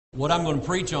What I'm going to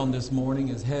preach on this morning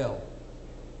is hell.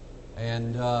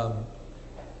 And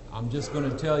I'm just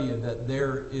going to tell you that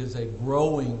there is a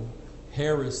growing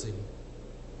heresy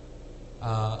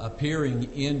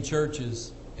appearing in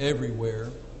churches everywhere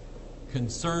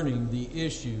concerning the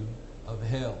issue of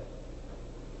hell.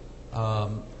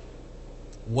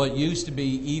 What used to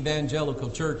be evangelical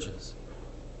churches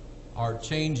are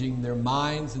changing their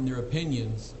minds and their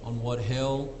opinions on what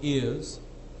hell is.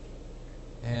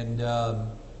 And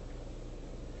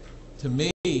to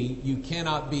me, you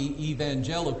cannot be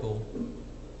evangelical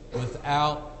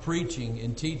without preaching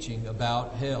and teaching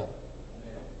about hell.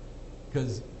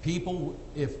 Because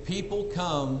if people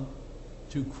come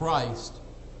to Christ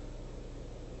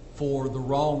for the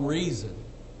wrong reason,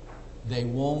 they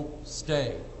won't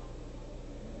stay.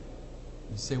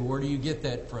 You say, where do you get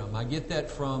that from? I get that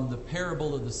from the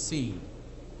parable of the seed.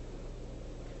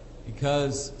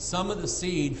 Because some of the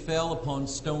seed fell upon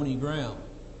stony ground.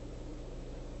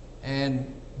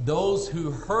 And those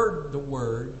who heard the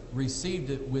word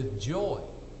received it with joy,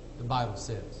 the Bible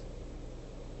says.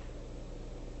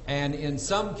 And in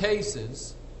some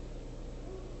cases,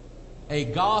 a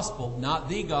gospel, not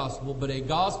the gospel, but a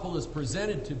gospel is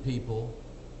presented to people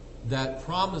that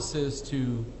promises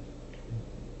to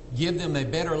give them a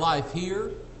better life here,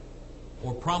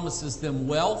 or promises them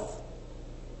wealth,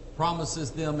 promises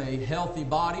them a healthy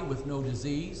body with no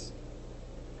disease,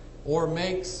 or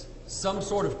makes some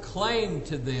sort of claim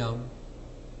to them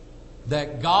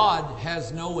that God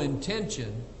has no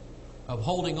intention of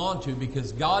holding on to,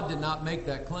 because God did not make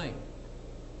that claim.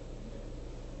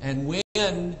 And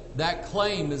when that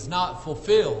claim is not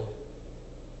fulfilled,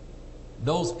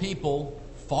 those people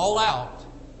fall out.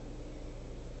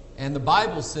 And the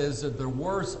Bible says that they're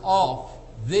worse off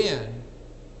then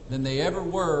than they ever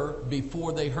were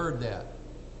before they heard that.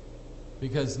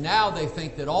 Because now they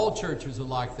think that all churches are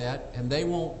like that, and they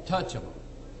won't touch them.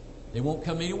 They won't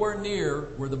come anywhere near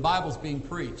where the Bible's being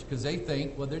preached, because they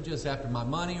think, well, they're just after my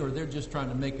money, or they're just trying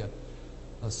to make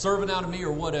a servant out of me,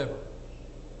 or whatever.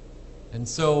 And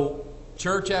so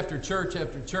church after church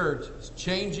after church is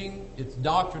changing its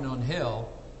doctrine on hell,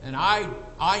 and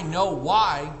I know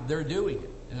why they're doing it.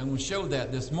 And I'm going to show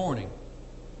that this morning.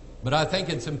 But I think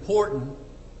it's important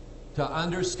to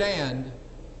understand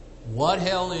what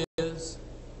hell is,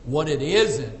 what it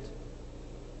isn't,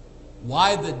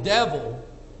 why the devil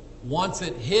wants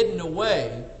it hidden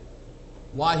away,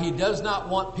 why he does not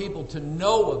want people to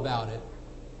know about it.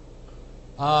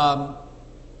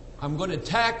 I'm going to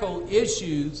tackle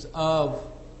issues of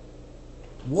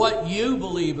what you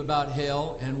believe about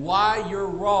hell and why you're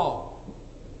wrong.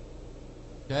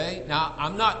 Okay? Now,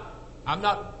 I'm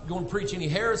not going to preach any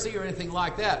heresy or anything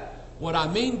like that. What I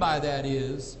mean by that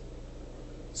is,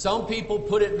 some people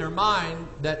put it in their mind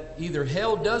that either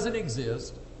hell doesn't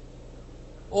exist,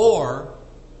 or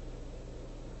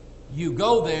you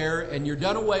go there and you're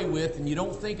done away with and you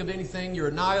don't think of anything, you're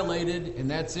annihilated and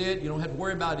that's it, you don't have to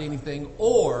worry about anything,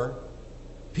 or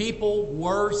people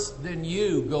worse than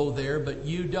you go there but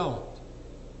you don't.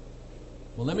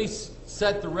 Well, let me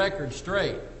set the record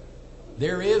straight.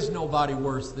 There is nobody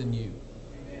worse than you.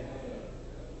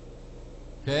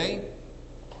 Okay?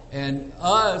 And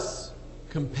us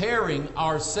comparing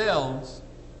ourselves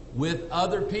with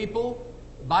other people,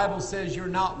 the Bible says you're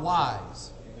not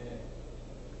wise. Amen.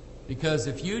 Because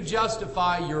if you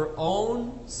justify your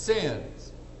own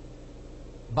sins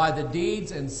by the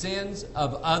deeds and sins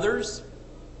of others,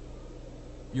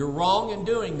 you're wrong in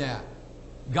doing that.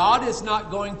 God is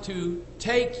not going to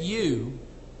take you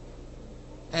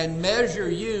and measure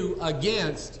you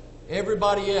against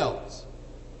everybody else.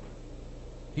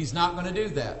 He's not going to do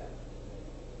that.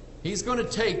 He's going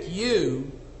to take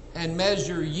you and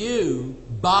measure you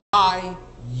by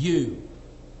you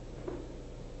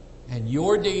and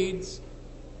your deeds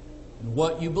and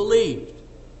what you believed.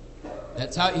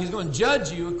 That's how He's going to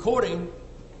judge you according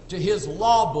to His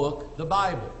law book, the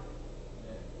Bible.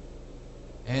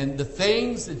 And the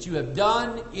things that you have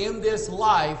done in this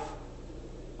life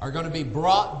are going to be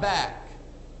brought back.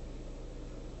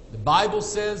 The Bible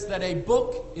says that a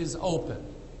book is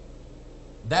opened.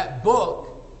 That book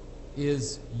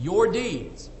is your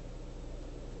deeds.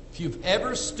 If you've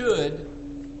ever stood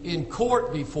in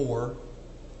court before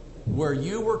where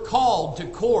you were called to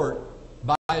court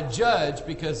by a judge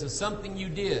because of something you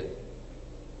did,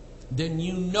 then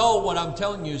you know what I'm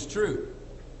telling you is true.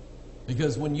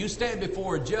 Because when you stand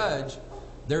before a judge,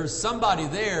 there's somebody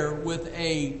there with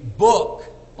a book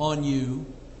on you,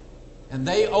 and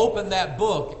they open that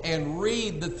book and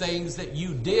read the things that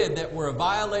you did that were a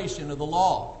violation of the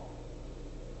law.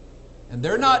 And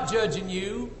they're not judging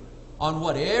you on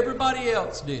what everybody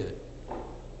else did.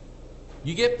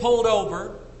 You get pulled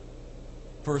over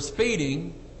for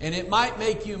speeding, and it might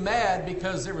make you mad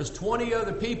because there was 20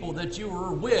 other people that you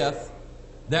were with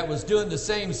that was doing the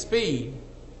same speed.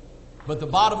 But the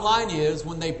bottom line is,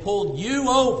 when they pulled you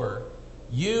over,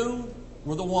 you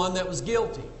were the one that was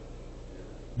guilty.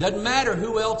 Doesn't matter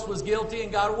who else was guilty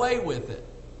and got away with it.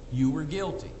 You were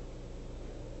guilty.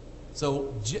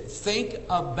 So think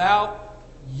about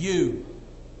you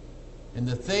and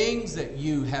the things that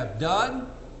you have done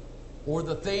or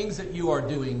the things that you are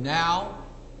doing now,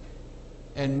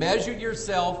 and measure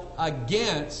yourself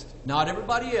against, not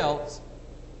everybody else,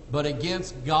 but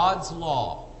against God's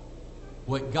law.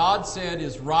 What God said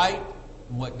is right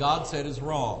and what God said is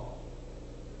wrong.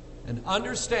 And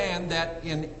understand that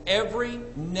in every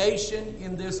nation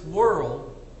in this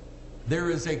world,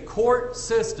 there is a court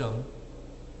system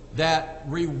that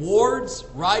rewards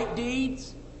right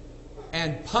deeds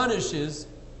and punishes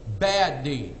bad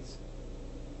deeds.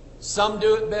 Some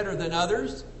do it better than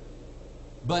others,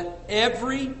 but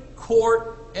every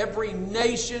court, every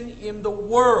nation in the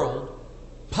world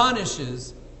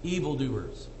punishes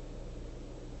evildoers.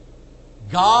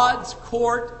 God's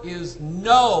court is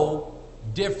no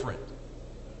different.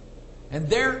 And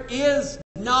there is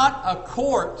not a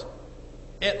court,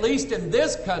 at least in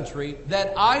this country,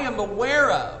 that I am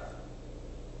aware of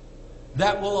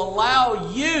that will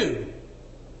allow you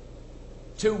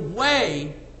to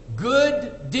weigh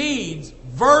good deeds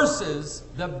versus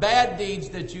the bad deeds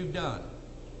that you've done.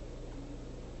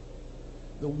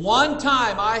 The one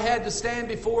time I had to stand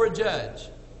before a judge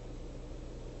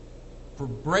for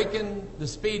breaking the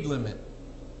speed limit,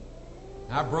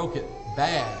 I broke it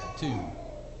bad too.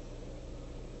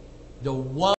 The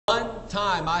one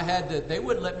time I had to, they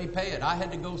wouldn't let me pay it. I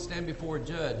had to go stand before a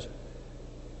judge.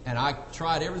 And I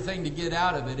tried everything to get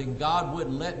out of it, and God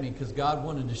wouldn't let me because God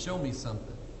wanted to show me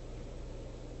something.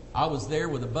 I was there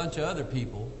with a bunch of other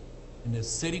people in this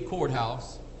city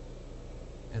courthouse,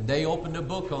 and they opened a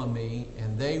book on me,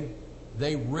 and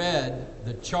they read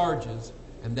the charges,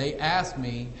 and they asked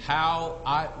me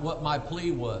what my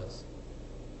plea was.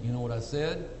 You know what I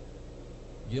said?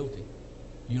 Guilty.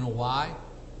 You know why?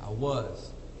 I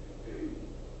was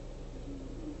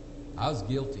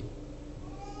guilty.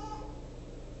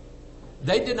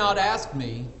 They did not ask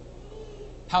me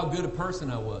how good a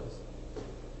person I was.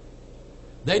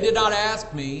 They did not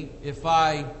ask me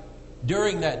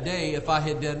during that day, if I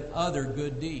had done other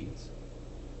good deeds.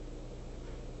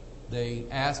 They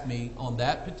asked me on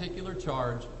that particular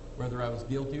charge whether I was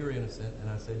guilty or innocent, and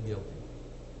I said guilty.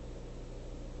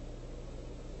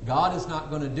 God is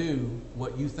not going to do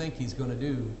what you think He's going to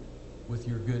do with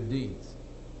your good deeds.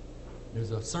 There's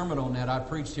a sermon on that I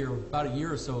preached here about a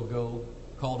year or so ago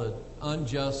called An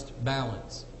Unjust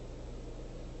Balance.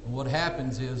 And what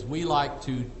happens is we like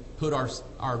to put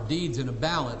our deeds in a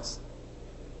balance,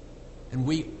 and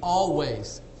we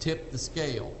always tip the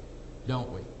scale,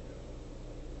 don't we?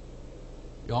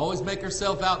 You always make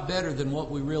yourself out better than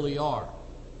what we really are.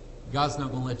 God's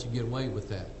not going to let you get away with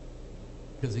that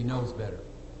because He knows better.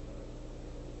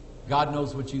 God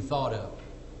knows what you thought of.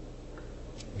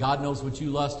 God knows what you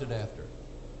lusted after.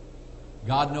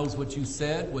 God knows what you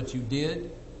said, what you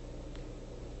did.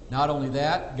 Not only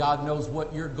that, God knows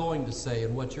what you're going to say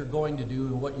and what you're going to do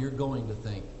and what you're going to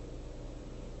think.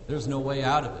 There's no way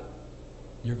out of it.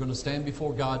 You're going to stand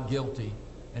before God guilty,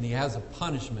 and He has a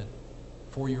punishment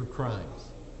for your crimes.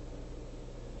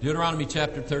 Deuteronomy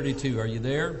chapter 32. Are you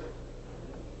there?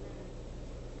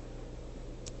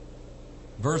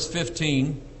 Verse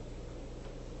 15.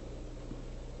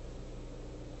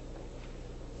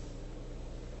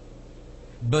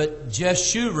 But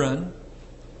Jeshurun,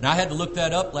 and I had to look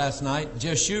that up last night.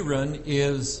 Jeshurun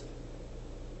is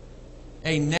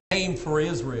a name for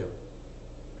Israel.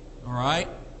 All right?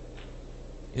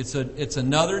 It's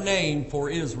another name for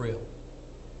Israel.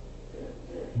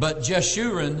 But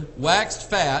Jeshurun waxed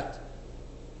fat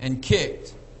and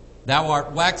kicked. Thou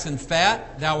art waxen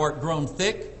fat, thou art grown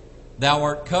thick, thou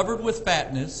art covered with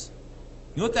fatness.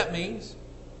 You know what that means?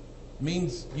 It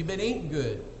means you've been eating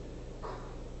good.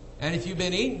 And if you've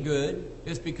been eating good,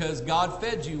 it's because God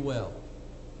fed you well.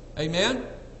 Amen?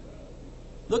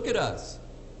 Look at us.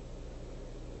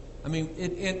 I mean,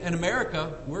 in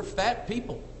America, we're fat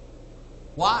people.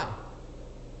 Why?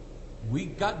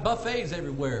 We've got buffets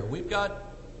everywhere. We've got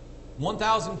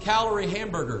 1,000 calorie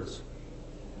hamburgers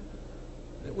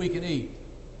that we can eat.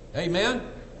 Amen?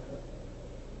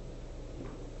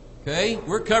 Okay?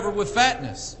 We're covered with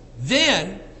fatness.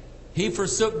 Then he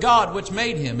forsook God which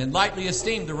made him, and lightly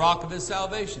esteemed the rock of his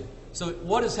salvation. So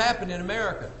what has happened in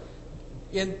America?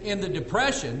 In the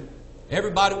Depression,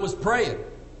 everybody was praying.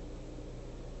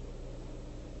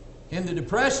 In the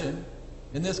Depression,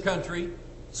 in this country,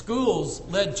 schools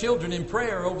led children in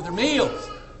prayer over their meals.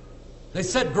 They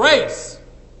said grace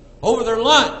over their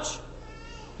lunch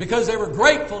because they were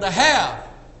grateful to have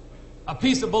a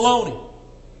piece of bologna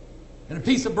and a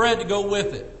piece of bread to go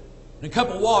with it and a cup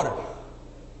of water.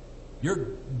 Your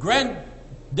granddad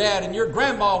and your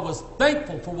grandma was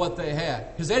thankful for what they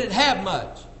had because they didn't have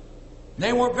much. And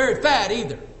they weren't very fat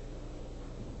either.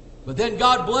 But then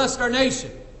God blessed our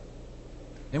nation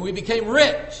and we became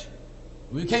rich.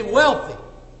 We became wealthy.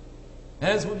 And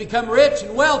as we become rich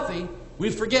and wealthy, we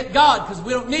forget God because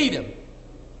we don't need Him.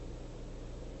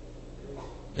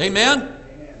 Amen?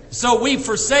 So we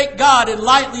forsake God and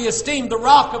lightly esteem the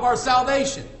rock of our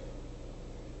salvation.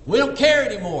 We don't care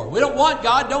anymore. We don't want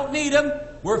God, don't need Him.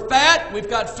 We're fat. We've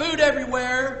got food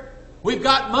everywhere. We've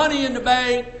got money in the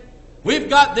bank. We've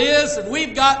got this and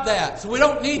we've got that. So we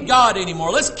don't need God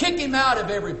anymore. Let's kick Him out of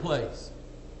every place.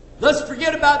 Let's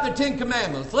forget about the Ten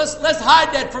Commandments. Let's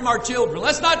hide that from our children.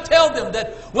 Let's not tell them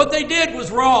that what they did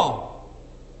was wrong.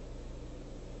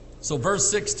 So verse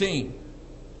 16.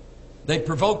 They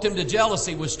provoked Him to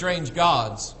jealousy with strange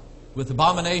gods. With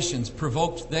abominations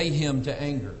provoked they Him to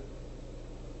anger.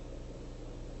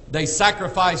 They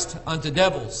sacrificed unto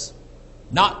devils,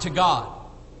 not to God.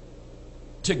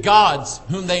 To gods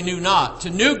whom they knew not. To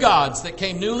new gods that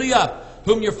came newly up,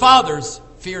 whom your fathers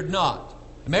feared not.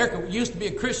 America used to be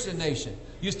a Christian nation.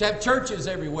 Used to have churches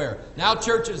everywhere. Now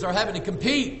churches are having to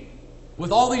compete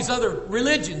with all these other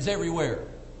religions everywhere.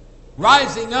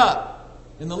 Rising up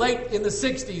in the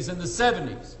 60s and the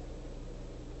 70s.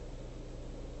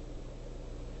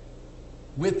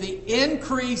 With the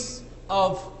increase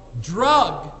of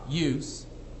drug use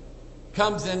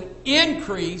comes an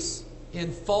increase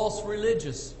in false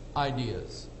religious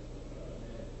ideas.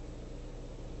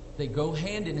 They go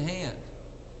hand in hand.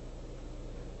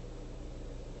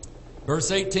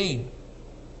 Verse 18.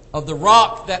 Of the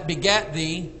rock that begat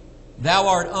thee, thou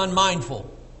art unmindful,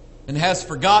 and hast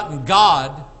forgotten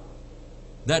God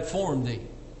that formed thee.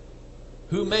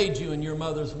 Who made you in your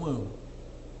mother's womb?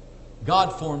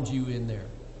 God formed you in there.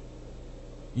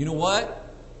 You know what?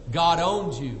 God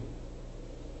owns you.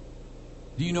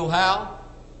 Do you know how?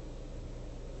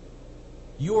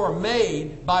 You are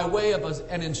made by way of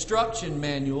an instruction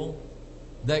manual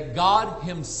that God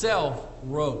Himself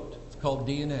wrote. It's called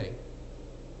DNA.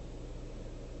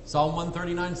 Psalm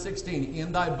 139:16.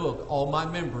 In thy book all my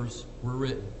members were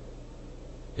written.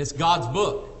 It's God's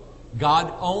book.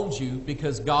 God owns you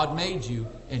because God made you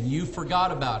and you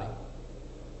forgot about Him.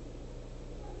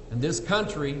 And this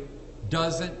country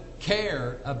doesn't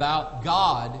care about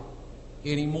God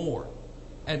anymore.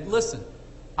 And listen,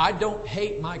 I don't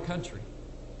hate my country.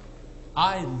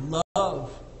 I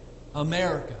love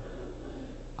America.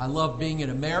 I love being an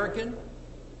American.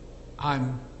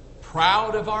 I'm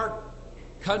proud of our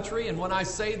country. And when I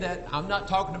say that, I'm not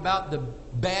talking about the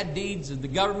bad deeds of the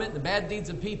government, the bad deeds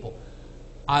of people.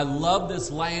 I love this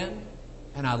land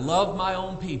and I love my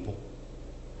own people.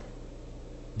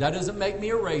 That doesn't make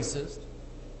me a racist.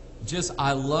 Just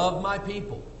I love my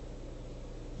people.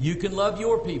 You can love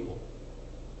your people.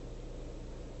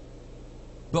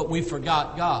 But we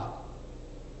forgot God.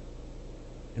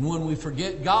 And when we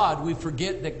forget God, we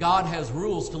forget that God has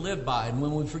rules to live by. And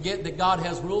when we forget that God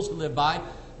has rules to live by,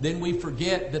 then we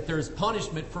forget that there's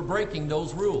punishment for breaking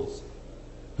those rules.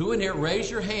 Who in here,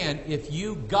 raise your hand if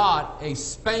you got a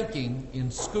spanking in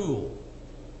school?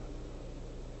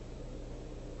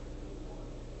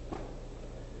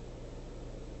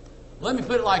 Let me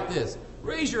put it like this.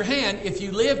 Raise your hand if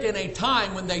you lived in a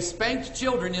time when they spanked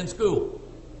children in school.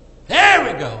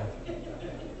 There we go.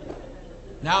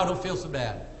 Now I don't feel so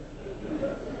bad.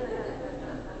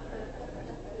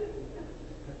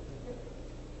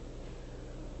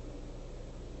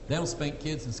 They don't spank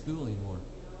kids in school anymore.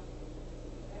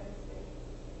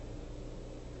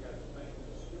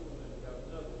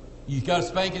 You got a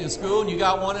spanking in school and you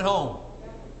got one at home.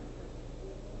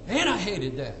 And I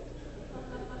hated that.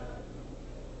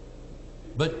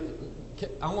 But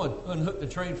I want to unhook the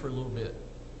train for a little bit.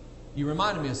 You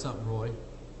reminded me of something, Roy.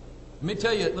 Let me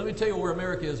tell you where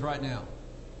America is right now.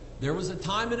 There was a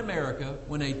time in America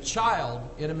when a child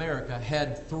in America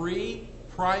had 3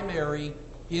 primary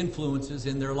influences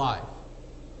in their life.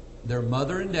 Their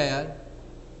mother and dad,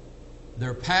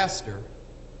 their pastor,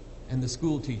 and the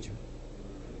school teacher.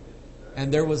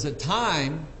 And there was a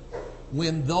time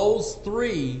when those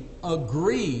 3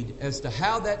 agreed as to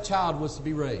how that child was to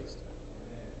be raised.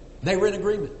 They were in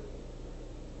agreement.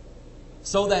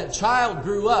 So that child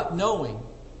grew up knowing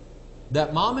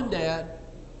that mom and dad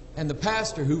and the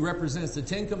pastor who represents the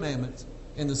 10 Commandments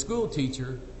and the school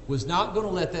teacher was not going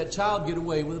to let that child get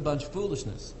away with a bunch of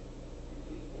foolishness.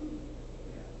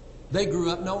 They grew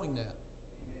up knowing that.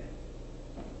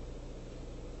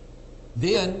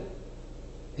 Then,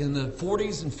 in the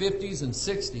 40s and 50s and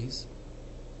 60s,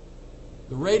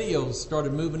 the radios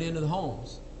started moving into the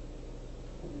homes.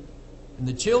 And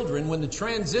the children, when the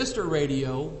transistor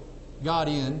radio got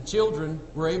in, children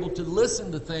were able to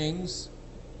listen to things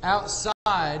outside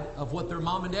of what their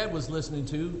mom and dad was listening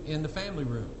to in the family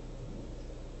room.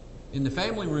 In the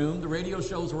family room, the radio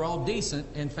shows were all decent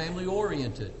and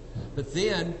family-oriented. But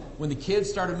then, when the kids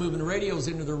started moving the radios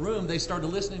into their room, they started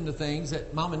listening to things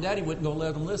that mom and daddy wouldn't go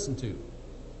let them listen to.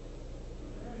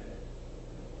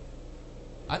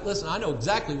 Listen, I know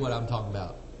exactly what I'm talking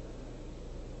about.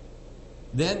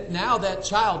 Then, now that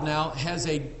child now has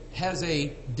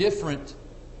a different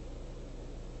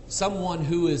someone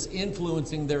who is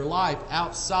influencing their life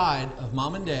outside of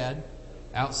mom and dad,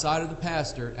 outside of the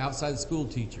pastor, outside the school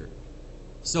teacher.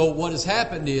 So what has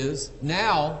happened is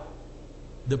now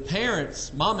the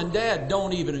parents, mom and dad,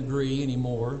 don't even agree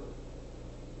anymore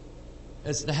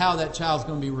as to how that child's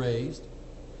going to be raised.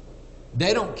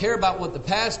 They don't care about what the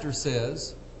pastor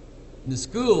says. The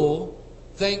school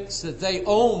thinks that they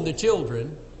own the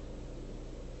children,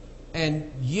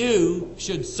 and you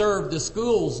should serve the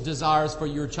school's desires for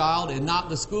your child and not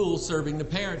the school serving the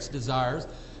parents' desires.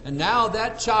 And now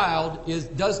that child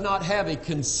does not have a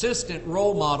consistent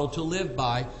role model to live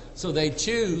by, so they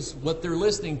choose what they're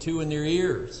listening to in their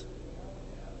ears.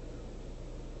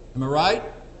 Am I right?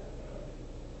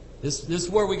 This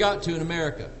is where we got to in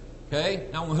America. Okay?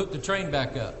 Now I'm going to hook the train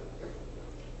back up.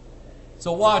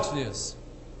 So watch this.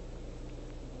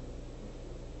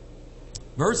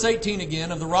 Verse 18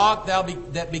 again, of the rock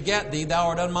that begat thee, thou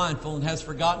art unmindful, and hast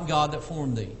forgotten God that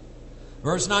formed thee.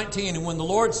 Verse 19, and when the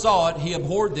Lord saw it, he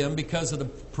abhorred them because of the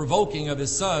provoking of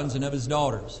his sons and of his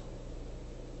daughters.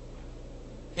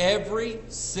 Every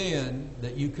sin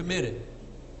that you committed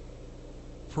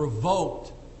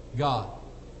provoked God.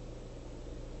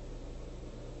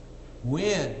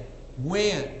 When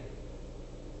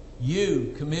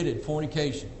you committed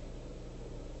fornication,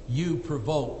 you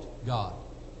provoked God.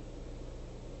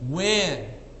 When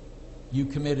you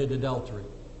committed adultery,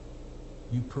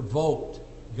 you provoked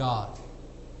God.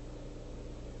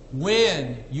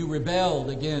 When you rebelled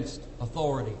against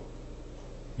authority,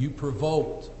 you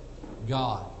provoked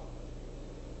God.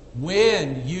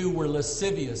 When you were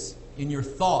lascivious in your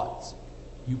thoughts,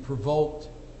 you provoked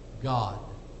God.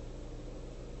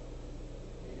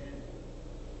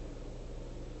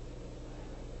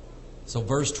 So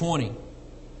verse 20,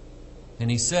 and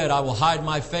he said, I will hide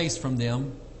my face from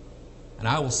them, and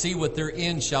I will see what their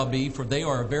end shall be, for they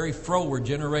are a very froward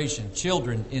generation,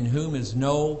 children in whom is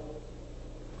no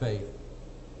faith.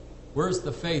 Where's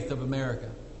the faith of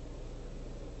America?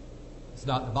 It's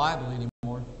not the Bible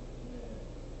anymore.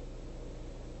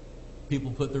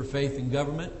 People put their faith in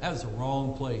government. That's the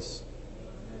wrong place.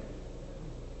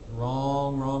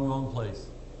 Wrong place.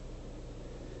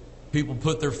 People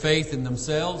put their faith in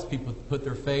themselves. People put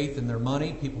their faith in their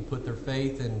money. People put their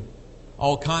faith in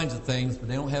all kinds of things, but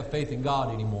they don't have faith in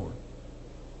God anymore.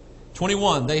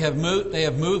 21, they have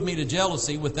moved me to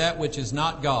jealousy with that which is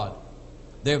not God.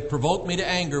 They have provoked me to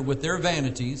anger with their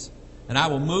vanities, and I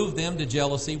will move them to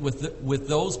jealousy with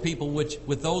those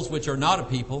which are not a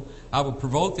people. I will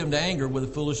provoke them to anger with a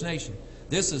foolish nation.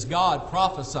 This is God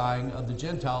prophesying of the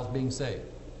Gentiles being saved.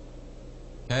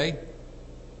 Okay?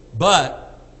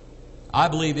 But I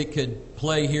believe it could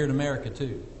play here in America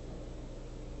too.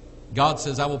 God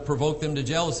says, I will provoke them to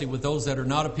jealousy with those that are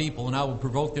not a people, and I will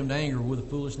provoke them to anger with a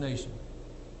foolish nation.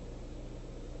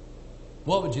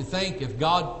 What would you think if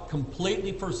God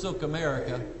completely forsook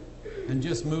America and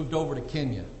just moved over to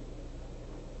Kenya?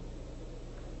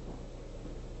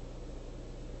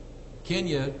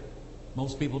 Kenya,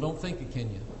 most people don't think of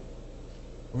Kenya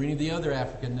or any of the other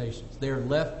African nations. They are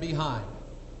left behind.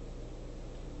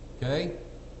 Okay?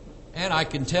 And I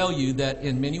can tell you that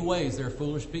in many ways they're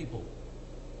foolish people.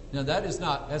 Now that's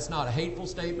not a hateful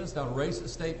statement, it's not a racist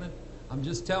statement. I'm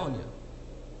just telling you.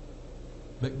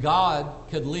 But God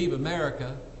could leave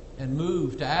America and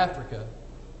move to Africa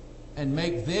and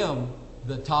make them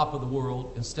the top of the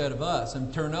world instead of us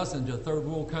and turn us into a third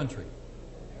world country.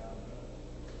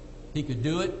 He could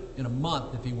do it in a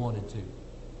month if he wanted to.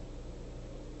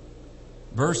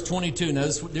 Verse 22, now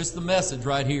this is the message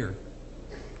right here.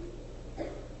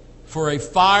 For a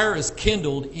fire is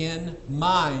kindled in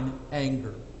mine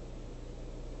anger.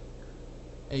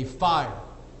 A fire.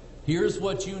 Here's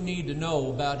what you need to know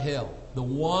about hell. The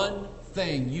one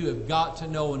thing you have got to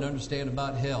know and understand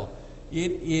about hell.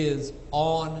 It is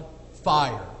on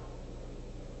fire.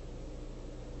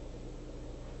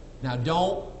 Now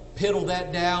don't piddle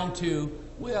that down to,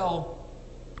 well,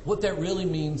 What that really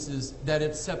means is that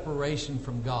it's separation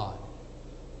from God.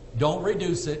 Don't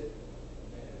reduce it.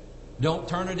 Don't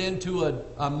turn it into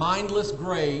a mindless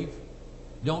grave.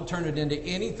 Don't turn it into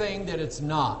anything that it's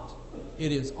not.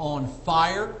 It is on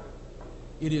fire.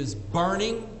 It is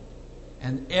burning.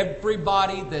 And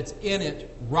everybody that's in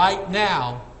it right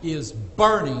now is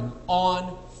burning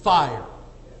on fire.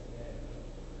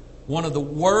 One of the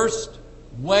worst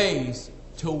ways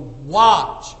to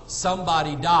watch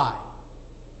somebody die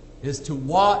is to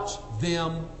watch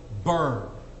them burn.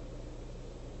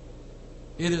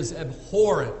 It is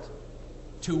abhorrent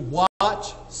to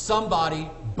watch somebody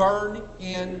burn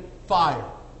in fire.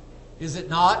 Is it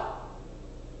not?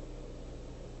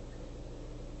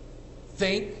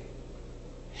 Think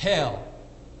hell.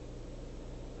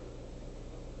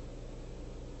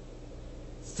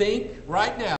 Think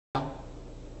right now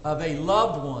of a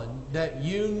loved one that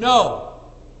you know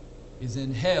is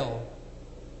in hell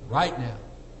right now.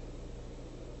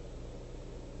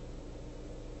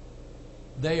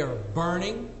 They are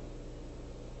burning.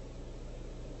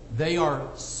 They are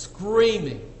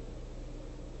screaming.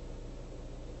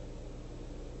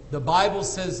 The Bible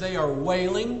says they are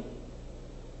wailing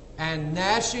and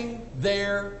gnashing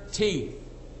their teeth.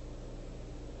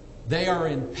 They are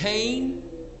in pain.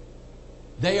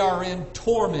 They are in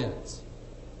torment.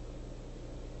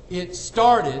 It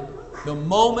started the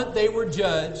moment they were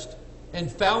judged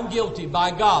and found guilty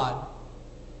by God,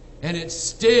 and it's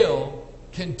still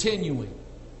continuing.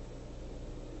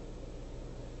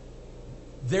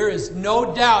 There is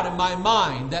no doubt in my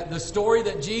mind that the story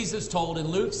that Jesus told in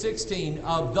Luke 16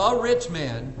 of the rich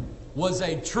man was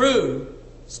a true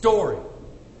story.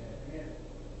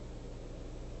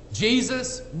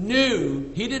 Jesus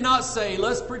knew. He did not say,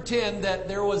 let's pretend that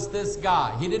there was this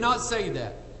guy. He did not say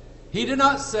that. He did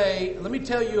not say, let me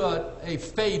tell you a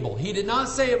fable. He did not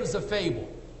say it was a fable.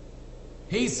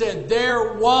 He said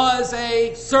there was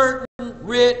a certain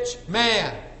rich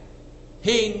man.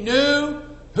 He knew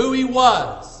who he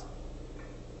was.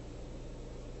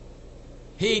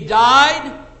 He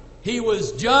died. He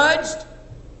was judged.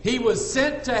 He was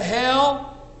sent to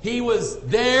hell. He was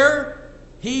there.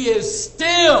 He is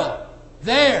still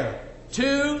there.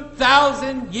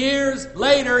 2,000 years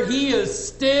later, he is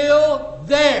still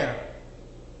there.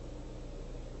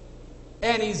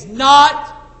 And he's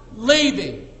not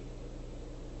leaving.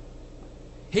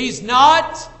 He's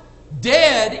not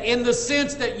dead in the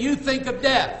sense that you think of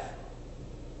death.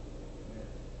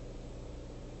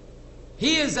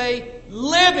 He is a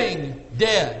living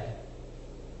dead.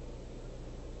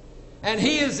 And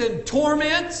he is in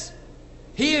torment.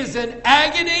 He is in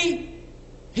agony.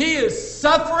 He is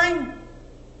suffering.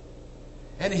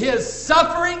 And his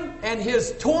suffering and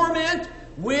his torment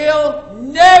will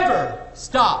never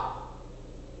stop.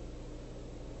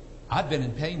 I've been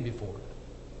in pain before.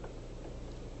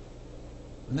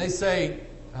 When they say,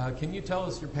 can you tell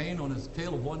us your pain on a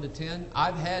scale of 1 to 10?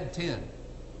 I've had 10.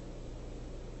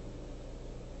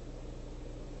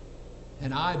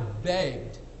 And I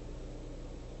begged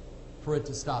for it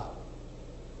to stop.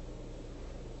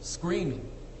 Screaming.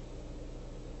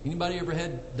 Anybody ever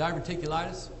had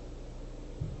diverticulitis?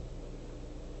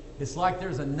 It's like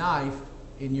there's a knife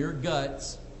in your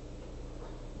guts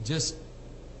just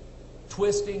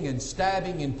twisting and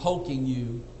stabbing and poking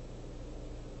you,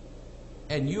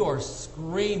 and you are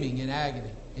screaming in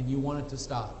agony and you want it to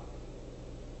stop.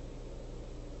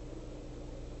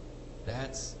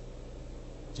 That's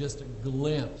just a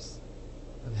glimpse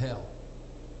of hell.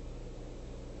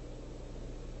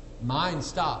 Mine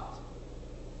stopped.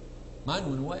 Mine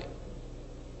went away.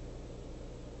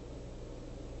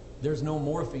 There's no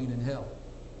morphine in hell.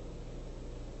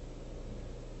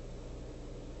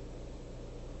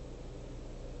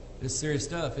 It's serious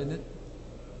stuff, isn't it?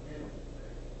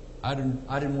 I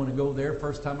didn't want to go there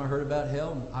first time I heard about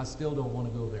hell, and I still don't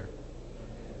want to go there.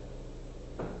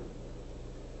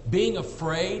 Being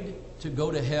afraid to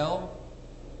go to hell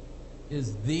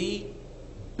is the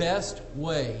best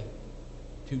way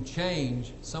to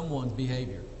change someone's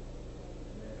behavior.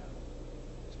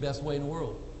 It's the best way in the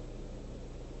world.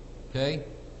 Okay?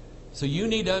 So you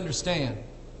need to understand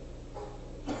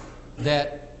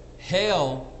that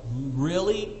hell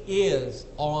really is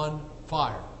on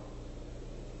fire.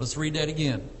 Let's read that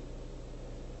again.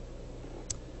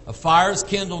 A fire is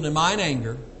kindled in mine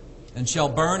anger, and shall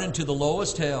burn into the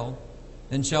lowest hell,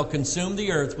 and shall consume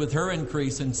the earth with her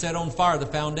increase, and set on fire the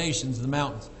foundations of the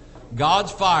mountains.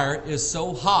 God's fire is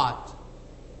so hot.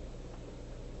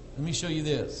 Let me show you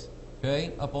this.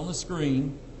 Okay, up on the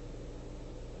screen,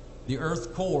 the earth's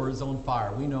core is on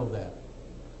fire. We know that.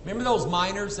 Remember those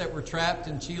miners that were trapped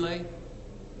in Chile?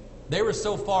 They were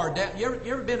so far down. You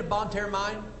ever been to Bonterre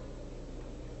Mine?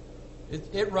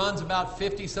 It runs about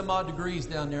 50 some odd degrees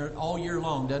down there all year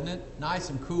long, doesn't it? Nice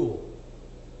and cool.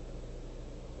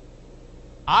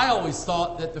 I always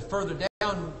thought that the further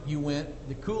down you went,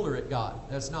 the cooler it got.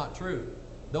 That's not true.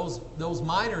 Those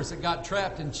miners that got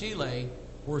trapped in Chile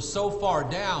were so far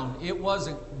down, it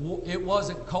wasn't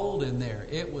cold in there.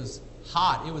 It was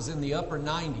hot. It was in the upper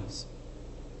 90s.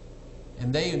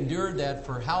 And they endured that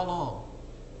for how long?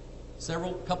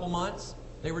 Couple months?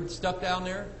 They were stuck down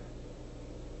there?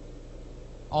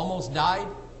 Almost died?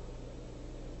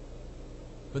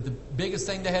 But the biggest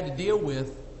thing they had to deal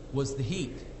with was the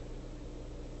heat.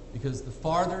 Because the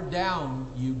farther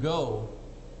down you go,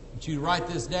 but you write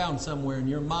this down somewhere in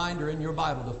your mind or in your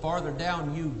Bible, the farther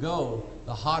down you go,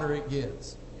 the hotter it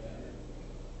gets.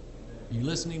 Are you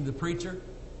listening to the preacher?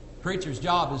 The preacher's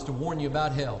job is to warn you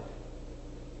about hell.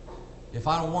 If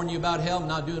I don't warn you about hell, I'm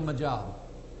not doing my job.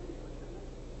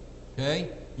 Okay?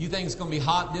 You think it's going to be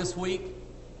hot this week?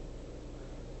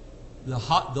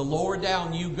 The lower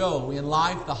down you go in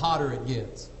life, the hotter it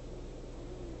gets.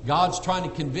 God's trying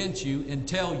to convince you and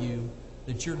tell you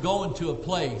that you're going to a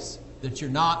place that you're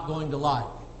not going to like.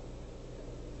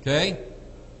 Okay?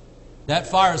 That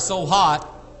fire is so hot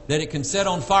that it can set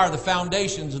on fire the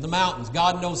foundations of the mountains.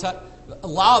 God knows how.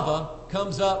 Lava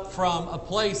comes up from a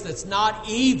place that's not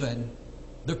even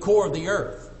the core of the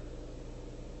earth.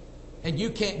 And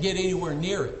you can't get anywhere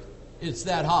near it. It's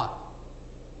that hot.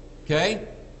 Okay?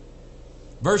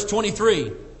 Verse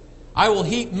 23. I will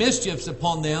heap mischiefs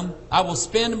upon them. I will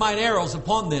spend mine arrows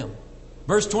upon them.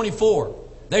 Verse 24.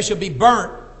 They shall be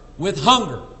burnt with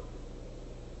hunger.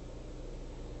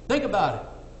 Think about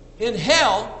it. In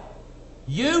hell,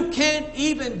 you can't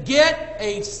even get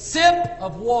a sip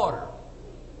of water.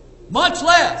 Much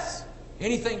less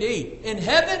anything to eat. In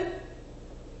heaven,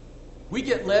 we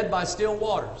get led by still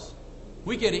waters.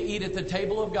 We get to eat at the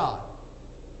table of God.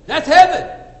 That's heaven.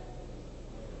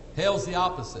 Hell's the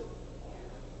opposite.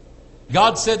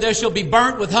 God said they shall be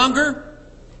burnt with hunger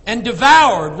and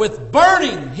devoured with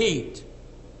burning heat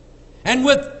and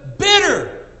with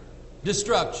bitter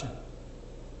destruction.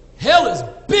 Hell is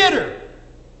bitter.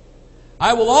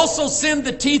 I will also send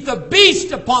the teeth of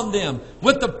beasts upon them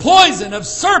with the poison of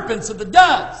serpents of the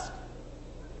dust.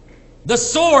 The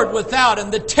sword without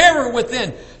and the terror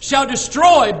within shall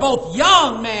destroy both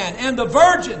young man and the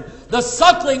virgin, the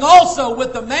suckling also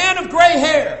with the man of gray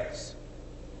hairs.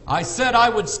 I said I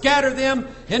would scatter them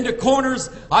into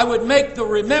corners. I would make the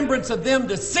remembrance of them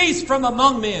to cease from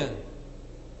among men.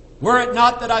 Were it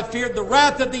not that I feared the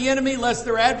wrath of the enemy, lest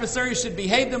their adversaries should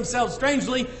behave themselves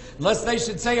strangely, lest they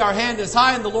should say, our hand is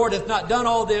high and the Lord hath not done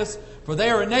all this. For they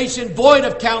are a nation void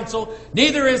of counsel,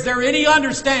 neither is there any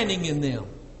understanding in them.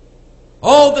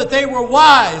 Oh, that they were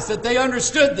wise, that they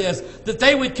understood this, that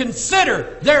they would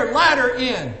consider their latter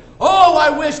end. Oh, I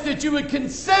wish that you would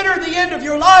consider the end of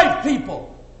your life,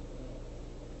 people.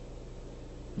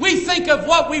 We think of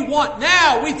what we want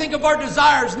now. We think of our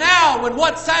desires now and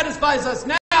what satisfies us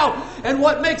now and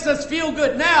what makes us feel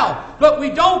good now. But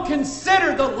we don't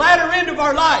consider the latter end of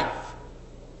our life.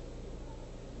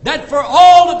 That for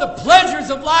all of the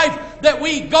pleasures of life that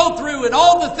we go through and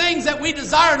all the things that we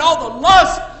desire and all the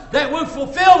lust that we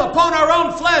fulfill upon our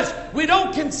own flesh, we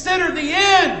don't consider the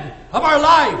end of our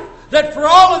life. That for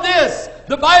all of this,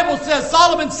 the Bible says,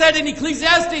 Solomon said in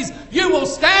Ecclesiastes, you will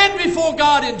stand before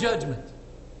God in judgment.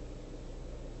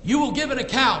 You will give an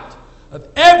account of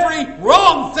every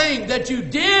wrong thing that you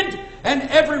did and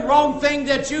every wrong thing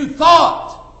that you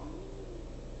thought.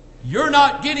 You're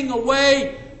not getting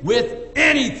away with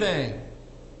anything.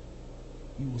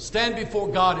 You will stand before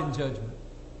God in judgment.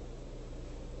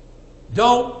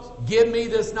 Don't give me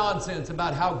this nonsense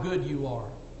about how good you are,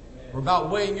 or about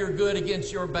weighing your good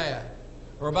against your bad,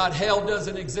 or about hell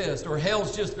doesn't exist, or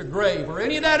hell's just a grave, or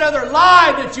any of that other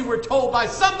lie that you were told by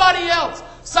somebody else,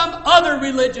 some other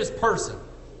religious person,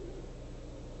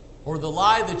 or the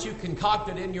lie that you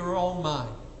concocted in your own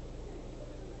mind.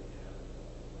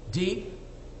 Deep,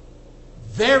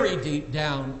 very deep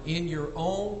down in your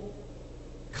own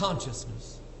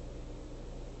consciousness,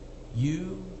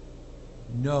 you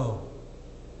know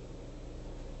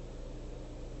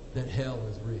that hell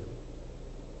is real.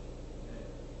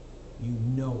 You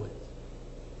know it.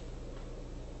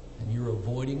 And you're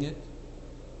avoiding it.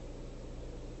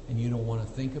 And you don't want to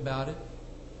think about it.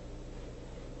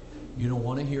 You don't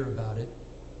want to hear about it.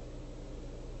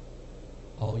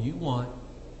 All you want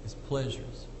is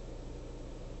pleasures.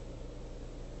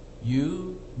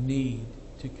 You need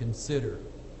to consider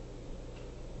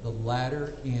the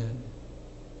latter end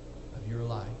of your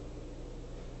life.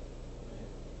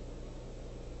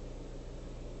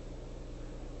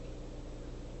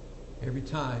 Every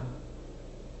time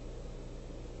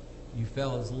you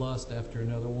fellas lust after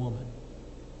another woman,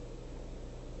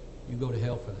 you go to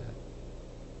hell for that.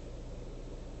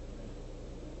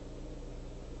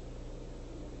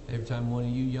 Every time one of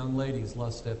you young ladies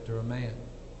lust after a man,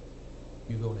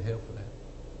 you go to hell for that.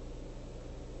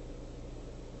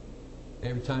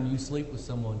 Every time you sleep with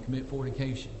someone, commit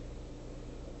fornication,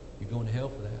 you're going to hell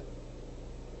for that.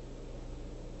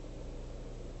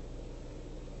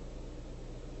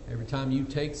 Every time you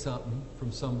take something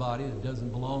from somebody that doesn't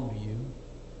belong to you,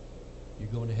 you're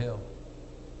going to hell.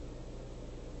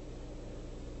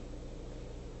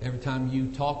 Every time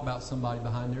you talk about somebody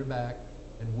behind their back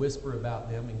and whisper about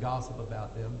them and gossip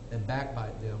about them and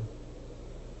backbite them,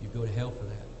 you go to hell for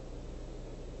that.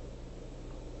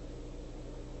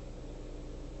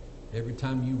 Every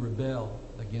time you rebel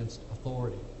against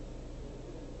authority.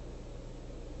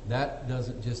 That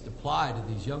doesn't just apply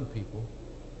to these young people.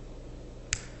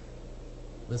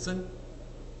 Listen.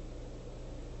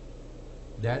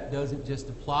 That doesn't just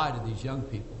apply to these young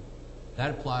people.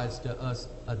 That applies to us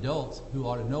adults who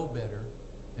ought to know better.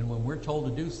 And when we're told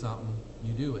to do something,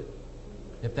 you do it.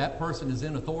 If that person is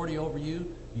in authority over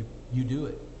you, you do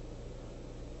it.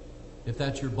 If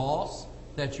that's your boss,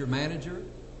 if that's your manager,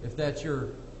 if that's your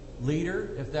leader,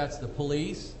 if that's the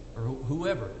police or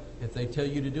whoever, if they tell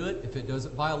you to do it, if it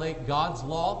doesn't violate God's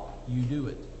law, you do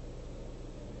it.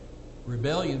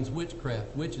 Rebellion's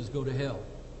witchcraft. Witches go to hell.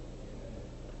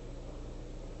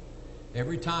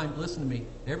 Every time, listen to me,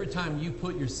 every time you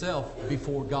put yourself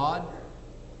before God,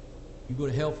 you go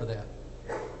to hell for that.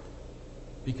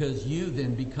 Because you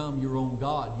then become your own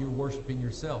God. You're worshiping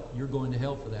yourself. You're going to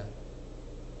hell for that.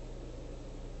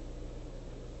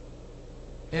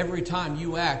 Every time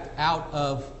you act out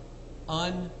of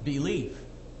unbelief,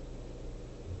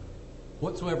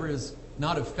 whatsoever is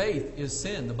not of faith is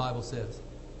sin, the Bible says.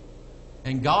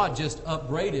 And God just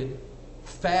upbraided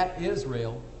fat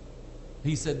Israel.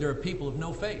 He said they're a people of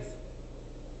no faith.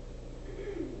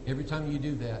 Every time you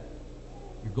do that,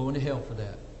 you're going to hell for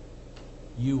that.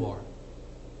 You are.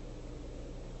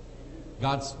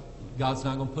 God's not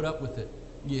going to put up with it.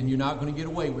 And you're not going to get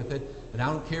away with it. And I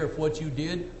don't care if what you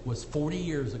did was 40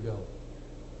 years ago.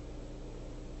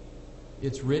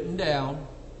 It's written down.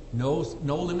 No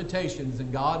limitations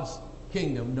in God's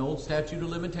kingdom. No statute of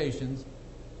limitations.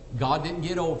 God didn't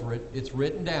get over it. It's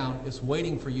written down. It's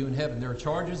waiting for you in heaven. There are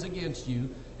charges against you.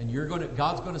 And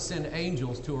God's going to send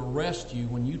angels to arrest you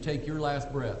when you take your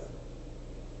last breath.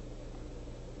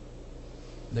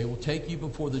 They will take you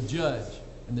before the judge.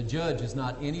 And the judge is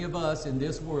not any of us in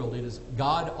this world. It is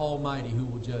God Almighty who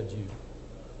will judge you.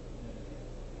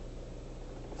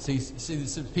 See,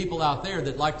 there's people out there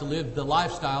that like to live the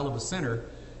lifestyle of a sinner,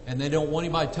 and they don't want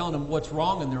anybody telling them what's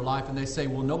wrong in their life, and they say,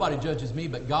 well, nobody judges me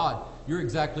but God. You're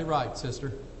exactly right,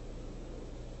 sister.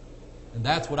 And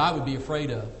that's what I would be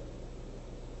afraid of.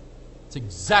 It's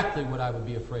exactly what I would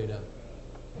be afraid of.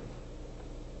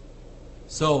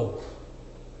 So,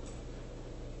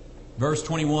 verse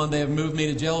 21, they have moved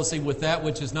me to jealousy with that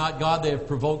which is not God. They have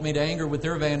provoked me to anger with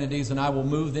their vanities, and I will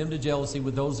move them to jealousy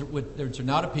with those which are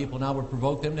not a people, and I will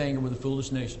provoke them to anger with a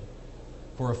foolish nation.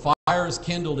 For a fire is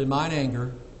kindled in mine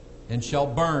anger, and shall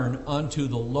burn unto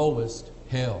the lowest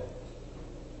hell,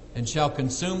 and shall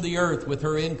consume the earth with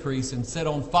her increase, and set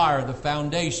on fire the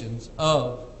foundations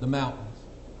of the mountains.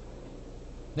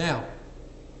 Now,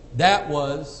 that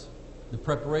was the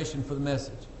preparation for the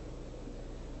message.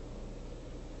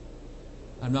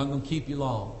 I'm not going to keep you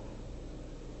long.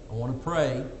 I want to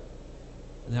pray, and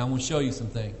then I want to show you some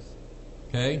things.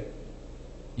 Okay?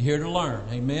 You're here to learn.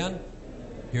 Amen?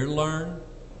 Here to learn.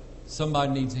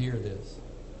 Somebody needs to hear this.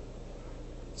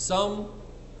 Some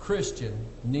Christian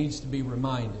needs to be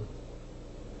reminded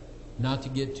not to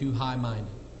get too high-minded.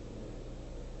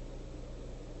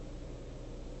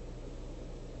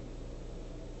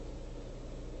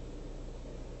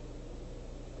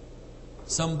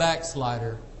 Some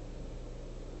backslider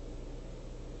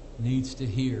needs to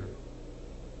hear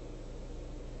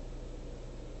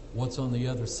what's on the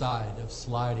other side of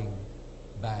sliding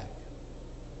back.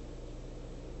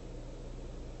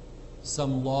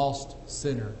 Some lost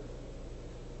sinner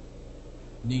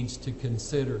needs to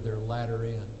consider their latter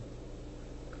end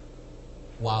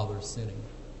while they're sinning.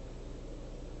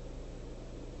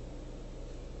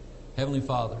 Heavenly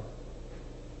Father,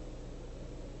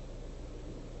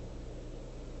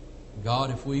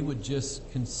 God, if we would just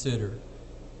consider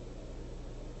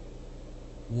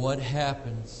what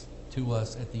happens to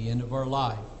us at the end of our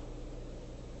life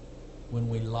when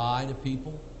we lie to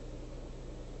people,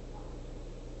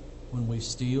 when we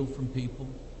steal from people,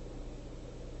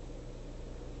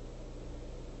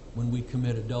 when we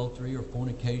commit adultery or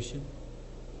fornication,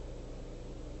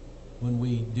 when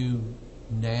we do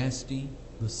nasty,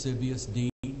 lascivious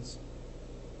deeds,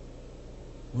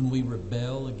 when we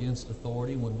rebel against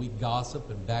authority, when we gossip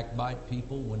and backbite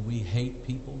people, when we hate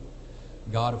people.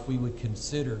 God, if we would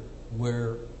consider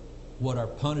what our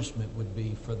punishment would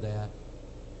be for that,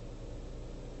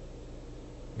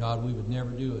 God, we would never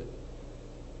do it.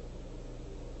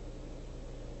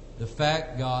 The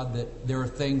fact, God, that there are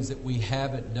things that we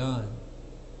haven't done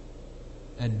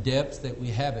and depths that we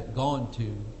haven't gone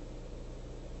to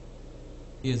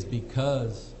is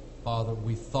because, Father,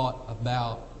 we thought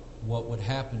about what would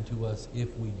happen to us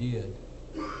if we did.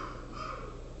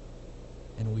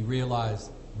 And we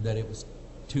realized that it was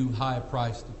too high a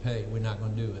price to pay. We're not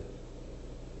going to do it.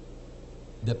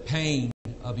 The pain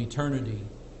of eternity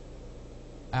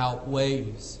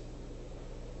outweighs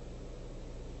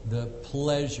the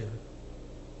pleasure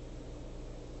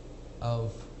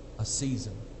of a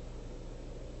season.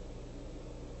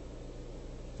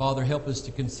 Father, help us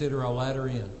to consider our latter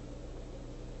end.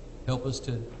 Help us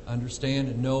to understand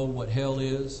and know what hell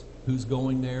is, who's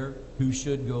going there, who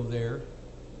should go there,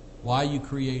 why you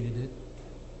created it.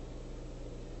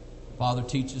 Father,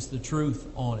 teach us the truth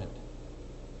on it.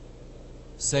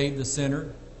 Save the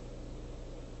sinner.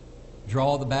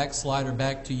 Draw the backslider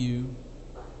back to you.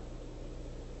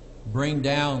 Bring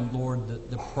down, Lord,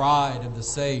 the pride of the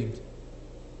saved.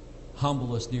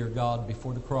 Humble us, dear God,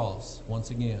 before the cross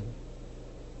once again.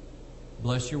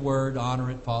 Bless your word.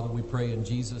 Honor it, Father, we pray in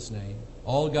Jesus' name.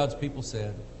 All God's people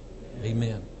said,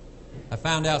 Amen. I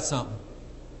found out something.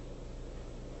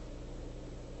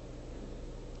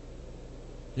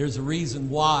 There's a reason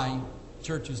why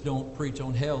churches don't preach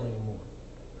on hell anymore.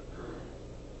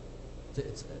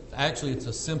 Actually, it's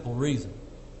a simple reason.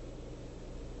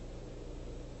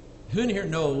 Who in here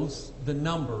knows the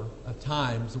number of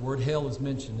times the word hell is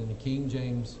mentioned in the King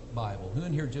James Bible? Who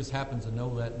in here just happens to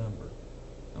know that number?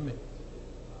 I mean,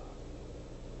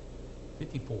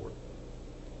 54.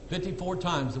 54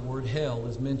 times the word hell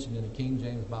is mentioned in the King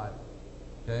James Bible.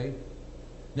 Okay?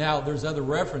 Now, there's other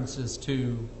references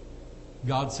to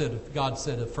God said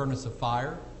a furnace of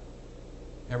fire,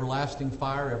 everlasting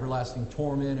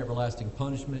torment, everlasting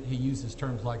punishment. He uses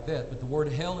terms like that. But the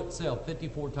word hell itself,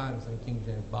 54 times in the King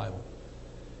James Bible.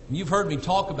 And you've heard me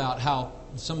talk about how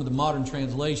some of the modern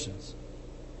translations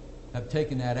have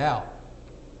taken that out.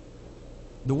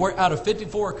 The word, out of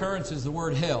 54 occurrences, the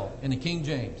word hell in the King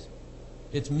James,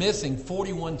 it's missing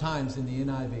 41 times in the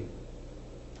NIV.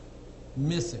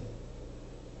 Missing.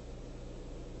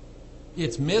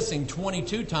 It's missing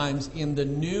 22 times in the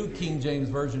New King James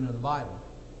Version of the Bible.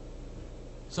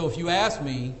 So if you ask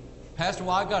me, Pastor,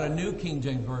 well, I got a New King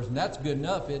James Version. That's good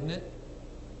enough, isn't it?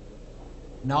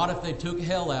 Not if they took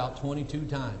hell out 22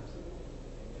 times.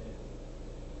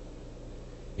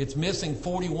 It's missing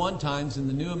 41 times in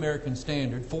the New American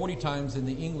Standard, 40 times in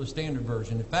the English Standard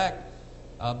Version. In fact,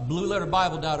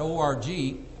 blueletterbible.org,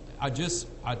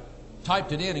 I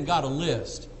typed it in and got a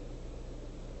list.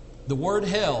 The word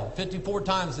hell, 54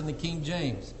 times in the King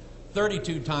James,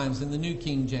 32 times in the New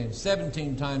King James,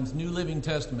 17 times New Living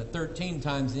Testament, 13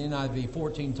 times the NIV,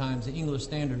 14 times the English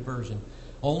Standard Version.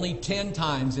 Only 10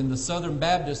 times in the Southern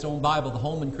Baptist-owned Bible, the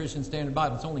Holman Christian Standard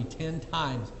Bible. It's only 10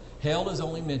 times. Hell is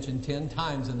only mentioned 10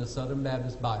 times in the Southern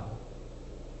Baptist Bible.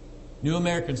 New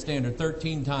American Standard,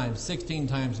 13 times, 16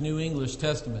 times New English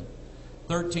Testament,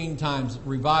 13 times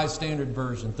Revised Standard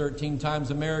Version, 13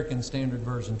 times American Standard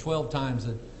Version, 12 times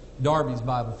the Darby's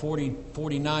Bible,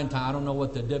 49 times. I don't know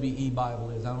what the WE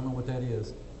Bible is. I don't know what that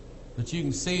is. But you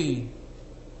can see,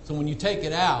 so when you take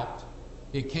it out,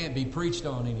 it can't be preached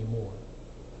on anymore.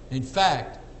 In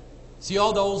fact, see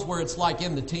all those where it's like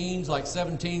in the teens, like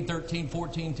 17, 13,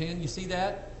 14, 10? You see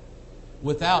that?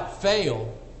 Without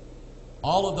fail,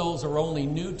 all of those are only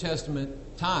New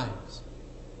Testament times.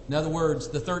 In other words,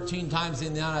 the 13 times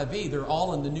in the NIV, they're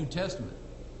all in the New Testament.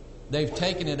 They've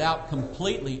taken it out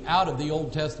completely out of the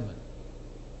Old Testament.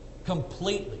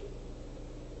 Completely.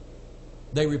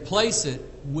 They replace it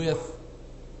with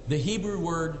the Hebrew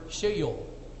word Sheol.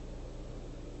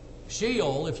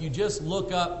 Sheol, if you just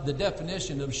look up the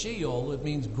definition of Sheol, it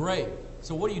means grave.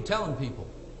 So what are you telling people?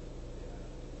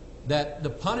 That the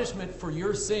punishment for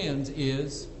your sins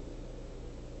is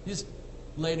just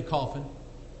lay in a coffin,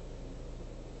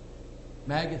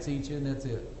 maggots eat you, and that's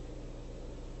it.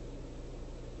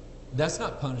 That's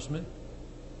not punishment.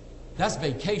 That's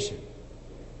vacation.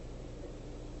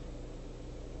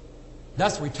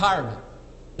 That's retirement.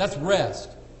 That's rest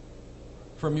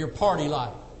from your party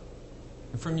life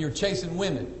and from your chasing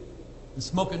women and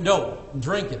smoking dope and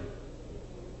drinking.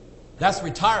 That's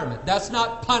retirement. That's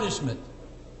not punishment.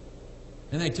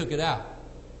 And they took it out.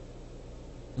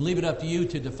 And leave it up to you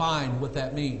to define what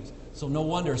that means. So no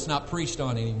wonder it's not preached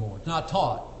on anymore. It's not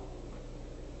taught.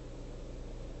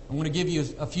 I'm going to give you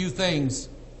a few things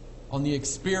on the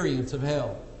experience of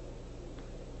hell.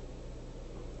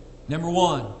 Number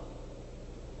one,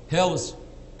 hell is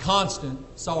constant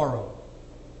sorrow,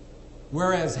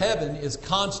 whereas heaven is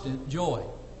constant joy.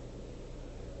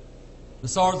 The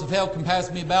sorrows of hell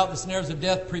compassed me about, the snares of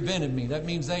death prevented me. That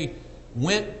means they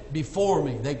went before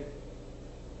me.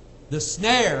 The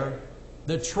snare,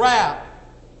 the trap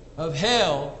of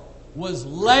hell was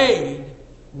laid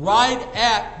right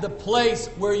at the place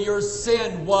where your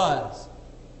sin was.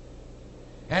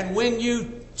 And when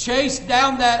you chased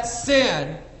down that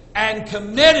sin and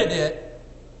committed it,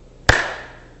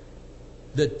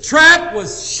 the trap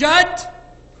was shut,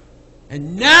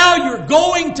 and now you're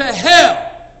going to hell.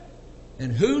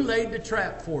 And who laid the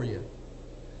trap for you?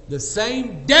 The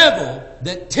same devil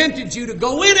that tempted you to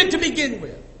go in it to begin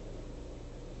with.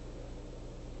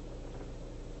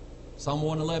 Psalm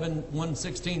 111,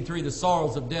 116:3, the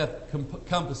sorrows of death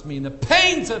compass me, and the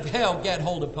pains of hell get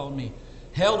hold upon me.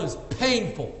 Hell is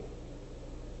painful.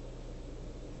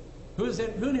 Who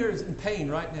in here is in pain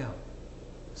right now?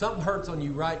 Something hurts on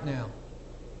you right now.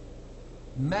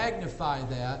 Magnify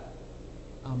that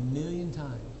 1,000,000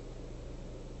 times.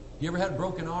 You ever had a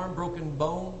broken arm, broken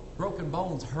bone? Broken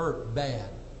bones hurt bad.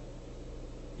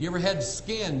 You ever had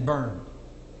skin burned?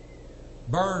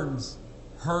 Burns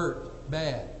hurt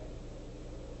bad.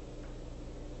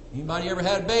 Anybody ever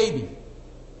had a baby?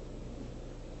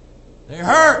 They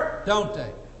hurt, don't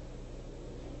they?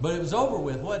 But it was over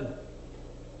with, wasn't it?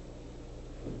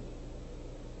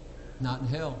 Not in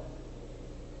hell.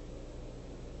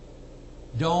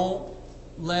 Don't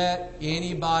let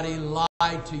anybody lie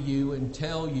to you and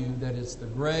tell you that it's the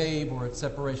grave or it's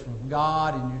separation from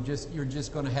God and you're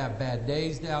just going to have bad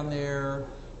days down there.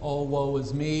 Oh, woe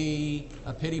is me,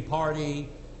 a pity party.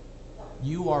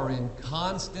 You are in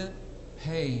constant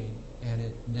pain and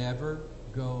it never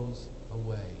goes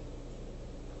away.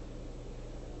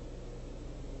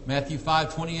 Matthew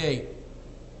 5:28.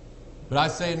 But I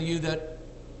say unto you that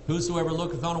whosoever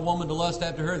looketh on a woman to lust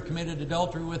after her hath committed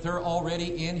adultery with her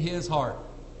already in his heart.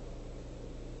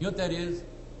 You know what that is?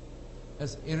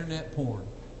 That's internet porn.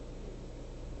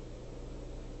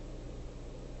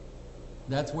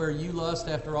 That's where you lust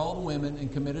after all the women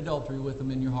and commit adultery with them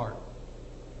in your heart.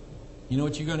 You know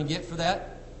what you're going to get for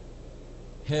that?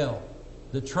 Hell.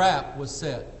 The trap was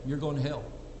set. You're going to hell.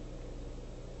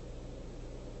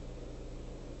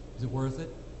 Is it worth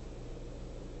it?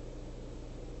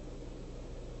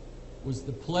 Was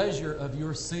the pleasure of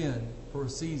your sin for a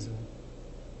season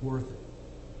worth it?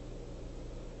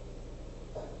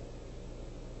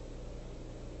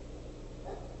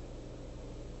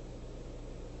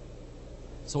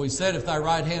 So he said, if thy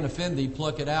right hand offend thee,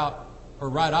 pluck it out, or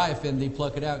right eye offend thee,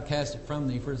 pluck it out, and cast it from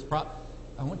thee. For his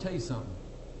I want to tell you something.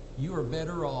 You are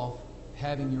better off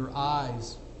having your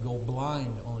eyes go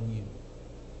blind on you.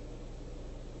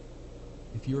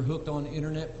 If you're hooked on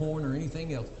internet porn or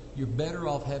anything else, you're better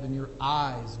off having your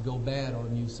eyes go bad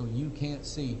on you so you can't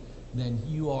see than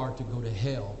you are to go to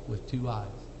hell with two eyes.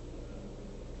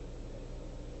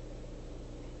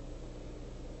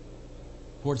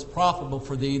 For it's profitable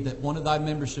for thee that one of thy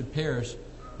members should perish,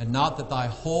 and not that thy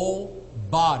whole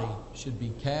body should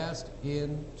be cast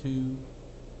into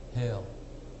hell.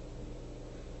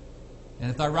 And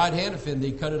if thy right hand offend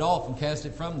thee, cut it off and cast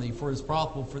it from thee. For it is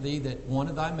profitable for thee that one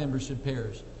of thy members should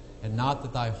perish, and not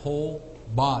that thy whole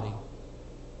body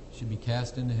should be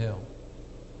cast into hell.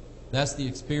 That's the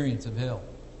experience of hell.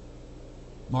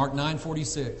 Mark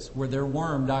 9:46, where their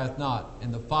worm dieth not,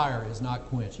 and the fire is not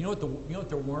quenched. You know what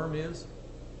the worm is?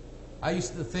 I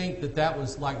used to think that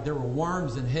was like there were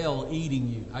worms in hell eating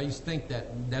you. I used to think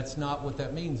that. That's not what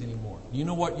that means anymore. You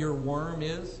know what your worm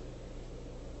is?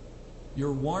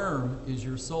 Your worm is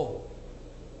your soul.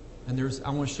 And I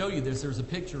want to show you this. There's a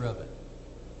picture of it.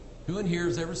 Who in here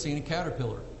has ever seen a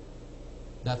caterpillar?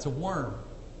 That's a worm.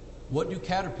 What do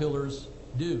caterpillars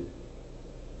do?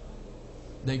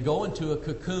 They go into a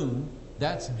cocoon.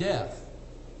 That's death.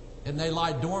 And they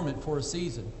lie dormant for a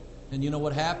season. And you know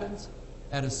what happens?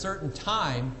 At a certain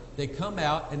time, they come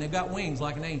out and they've got wings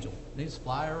like an angel. They just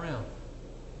fly around.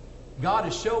 God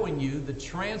is showing you the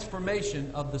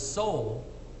transformation of the soul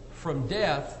from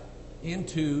death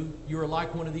into you're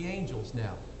like one of the angels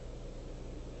now.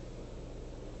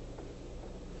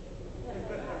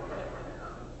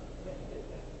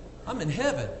 I'm in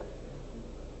heaven.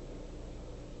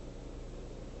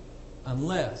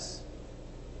 Unless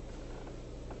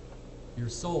your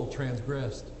soul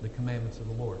transgressed the commandments of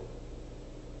the Lord.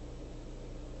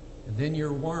 And then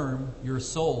your worm, your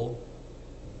soul,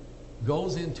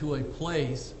 goes into a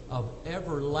place of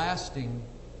everlasting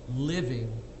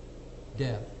living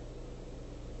death.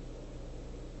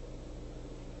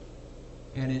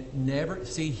 And it never...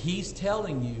 See, he's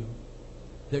telling you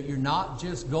that you're not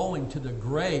just going to the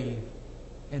grave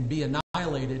and be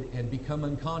annihilated and become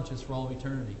unconscious for all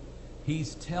eternity.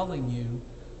 He's telling you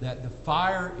that the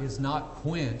fire is not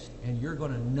quenched and you're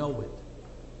going to know it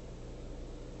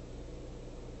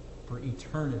for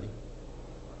eternity.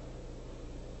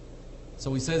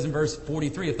 So he says in verse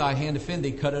 43, if thy hand offend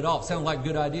thee, cut it off. Sounds like a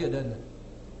good idea, doesn't it?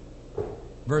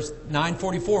 Verse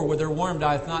 944, where their worm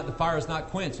dieth not, the fire is not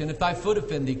quenched. And if thy foot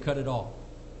offend thee, cut it off.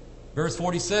 Verse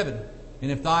 47, and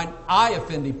if thine eye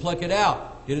offend thee, pluck it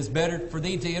out. It is better for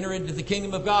thee to enter into the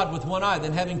kingdom of God with one eye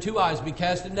than having two eyes be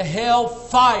cast into hell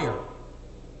fire,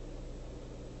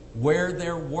 where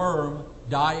their worm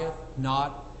dieth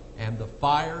not, and the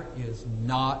fire is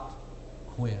not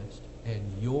quenched. And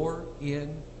you're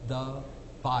in the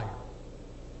fire,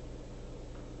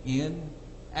 in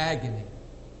agony.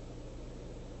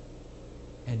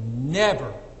 And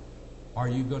never are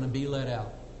you going to be let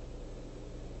out.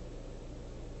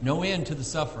 No end to the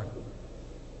suffering.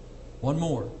 One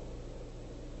more.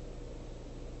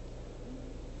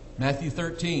 Matthew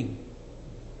 13,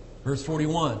 verse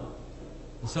 41.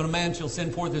 The Son of Man shall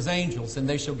send forth his angels, and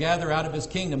they shall gather out of his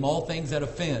kingdom all things that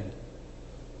offend,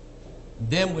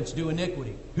 them which do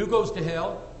iniquity. Who goes to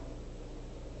hell?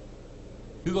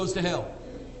 Who goes to hell?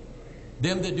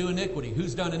 Them that do iniquity.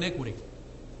 Who's done iniquity?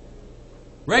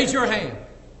 Raise your hand.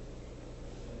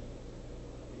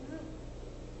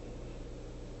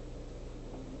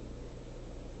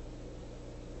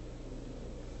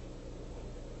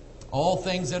 All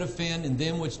things that offend and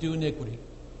them which do iniquity.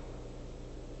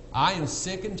 I am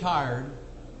sick and tired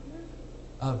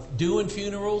of doing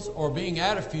funerals or being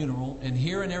at a funeral and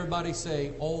hearing everybody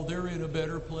say, oh, they're in a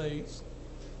better place.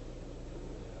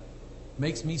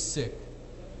 Makes me sick.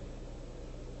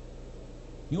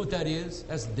 You know what that is?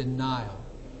 That's denial.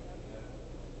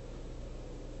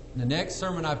 The next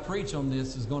sermon I preach on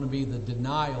this is going to be the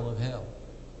denial of hell.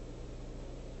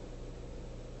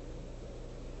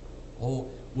 Oh,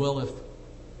 well,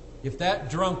 if that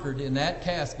drunkard in that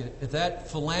casket, if that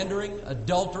philandering,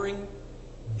 adultering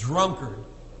drunkard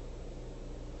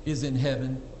is in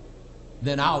heaven,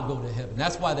 then I'll go to heaven.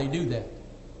 That's why they do that.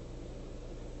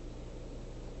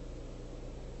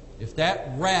 If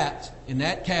that rat in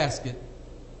that casket,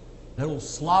 that old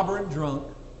slobbering drunk,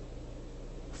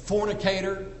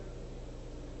 fornicator,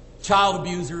 child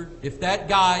abuser, if that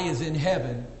guy is in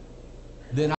heaven,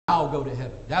 then I'll go to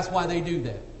heaven. That's why they do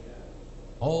that.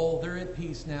 Oh, they're at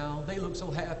peace now. They look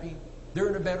so happy. They're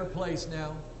in a better place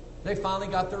now. They finally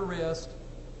got their rest.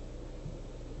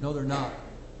 No, they're not.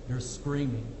 They're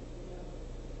screaming.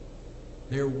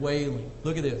 They're wailing.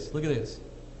 Look at this. Look at this.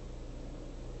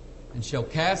 And shall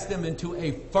cast them into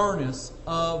a furnace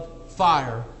of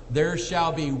fire. There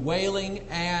shall be wailing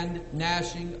and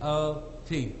gnashing of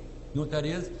teeth. You know what that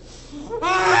is?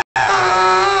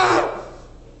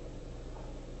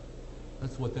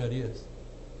 That's what that is.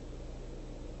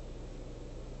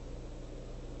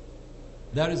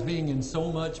 That is being in so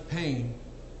much pain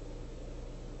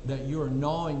that you are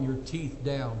gnawing your teeth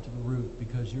down to the root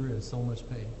because you're in so much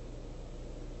pain.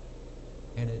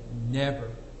 And it never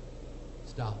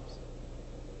stops.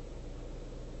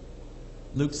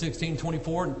 Luke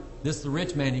 16:24, this is the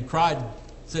rich man. He cried,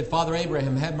 said, Father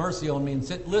Abraham, have mercy on me. And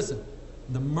said, listen,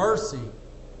 the mercy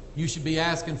you should be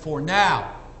asking for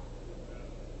now,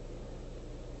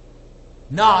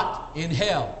 not in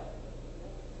hell.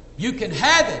 You can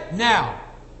have it now,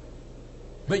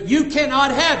 but you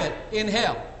cannot have it in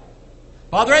hell.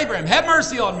 Father Abraham, have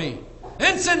mercy on me.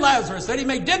 And send Lazarus that he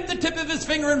may dip the tip of his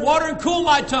finger in water and cool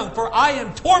my tongue, for I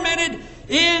am tormented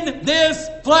in this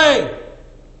flame.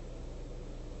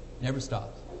 Never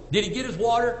stops. Did he get his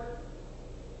water?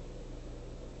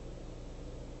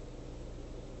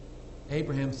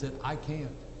 Abraham said, I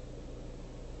can't.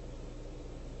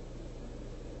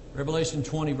 Revelation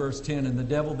 20 verse 10, and the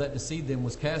devil that deceived them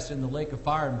was cast in the lake of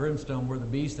fire and brimstone where the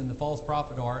beast and the false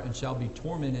prophet are, and shall be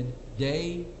tormented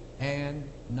day and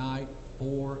night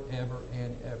forever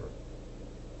and ever.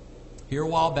 Here a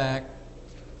while back,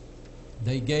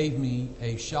 they gave me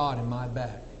a shot in my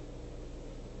back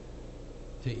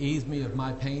to ease me of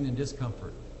my pain and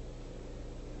discomfort.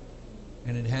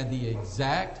 And it had the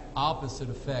exact opposite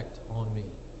effect on me.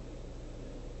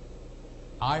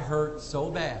 I hurt so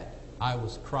bad. I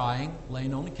was crying,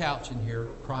 laying on the couch in here,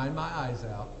 crying my eyes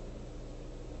out,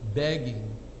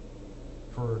 begging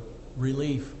for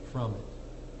relief from it.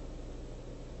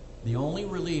 The only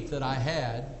relief that I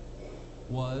had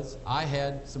was I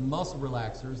had some muscle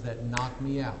relaxers that knocked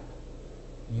me out.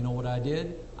 You know what I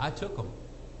did? I took them.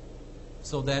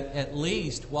 So that at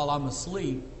least while I'm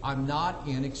asleep, I'm not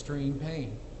in extreme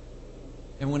pain.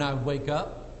 And when I would wake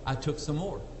up, I took some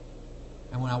more.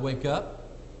 And when I wake up,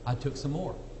 I took some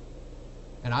more.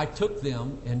 And I took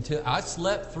them until I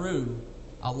slept through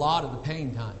a lot of the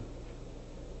pain time.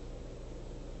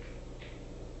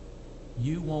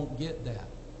 You won't get that.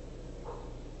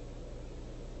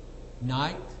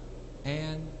 Night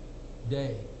and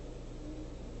day.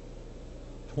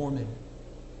 Tormented.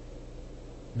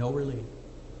 No relief.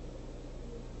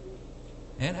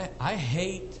 And I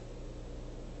hate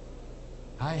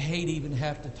even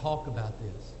have to talk about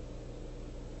this.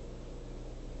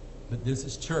 But this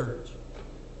is church.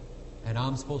 And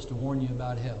I'm supposed to warn you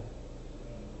about hell.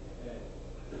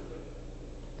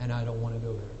 And I don't want to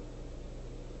go there.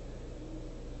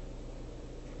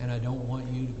 And I don't want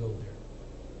you to go there.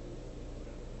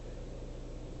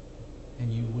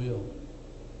 And you will.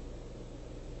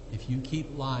 If you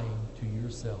keep lying to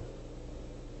yourself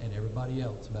and everybody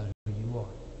else about who you are,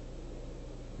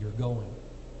 you're going.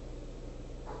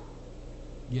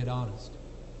 Get honest.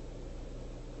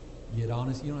 Get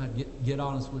honest. You don't have to get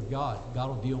honest with God. God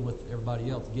will deal with everybody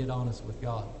else. Get honest with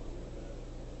God.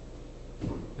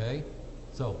 Okay?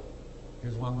 So,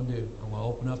 here's what I'm going to do. I'm going to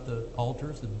open up the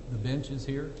altars, the benches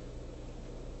here.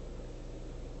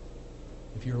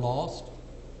 If you're lost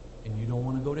and you don't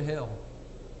want to go to hell,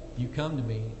 you come to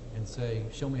me and say,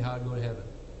 show me how to go to heaven.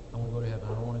 I want to go to heaven.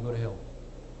 I don't want to go to hell.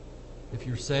 If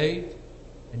you're saved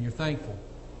and you're thankful,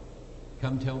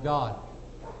 come tell God.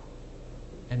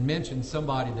 And mention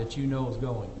somebody that you know is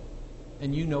going.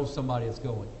 And you know somebody that's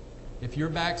going. If you're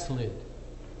backslid,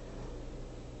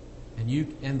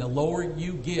 and the lower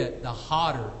you get, the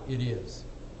hotter it is.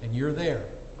 And you're there.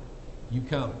 You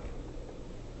come.